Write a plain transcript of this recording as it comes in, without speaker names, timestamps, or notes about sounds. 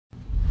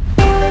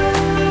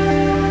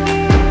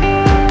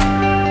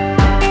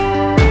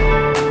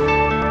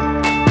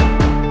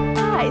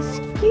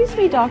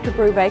Dr.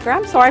 Brubaker.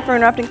 I'm sorry for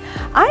interrupting.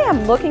 I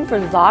am looking for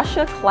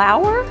Zasha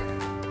Clower.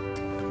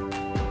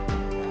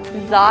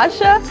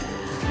 Zasha?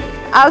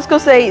 I was going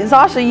to say,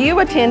 Zasha, you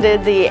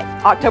attended the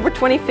October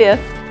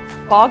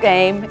 25th ball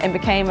game and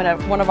became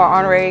one of our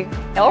honorary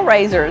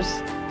L-Raisers.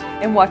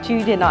 And what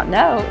you did not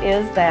know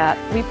is that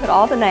we put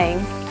all the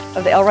names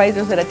of the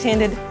L-Raisers that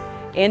attended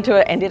into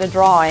it and did a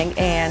drawing,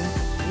 and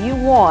you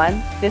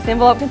won. This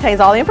envelope contains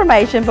all the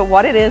information, but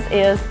what it is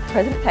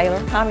President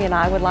Taylor, Tommy, and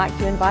I would like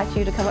to invite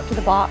you to come up to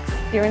the box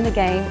during the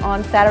game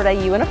on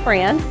Saturday, you and a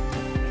friend,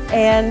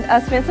 and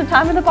spend some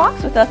time in the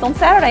box with us on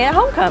Saturday at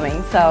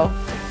homecoming. So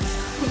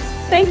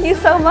thank you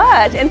so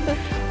much, and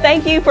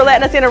thank you for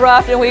letting us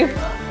interrupt. And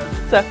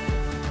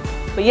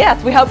but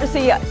yes, we hope to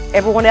see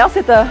everyone else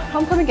at the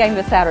homecoming game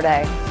this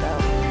Saturday.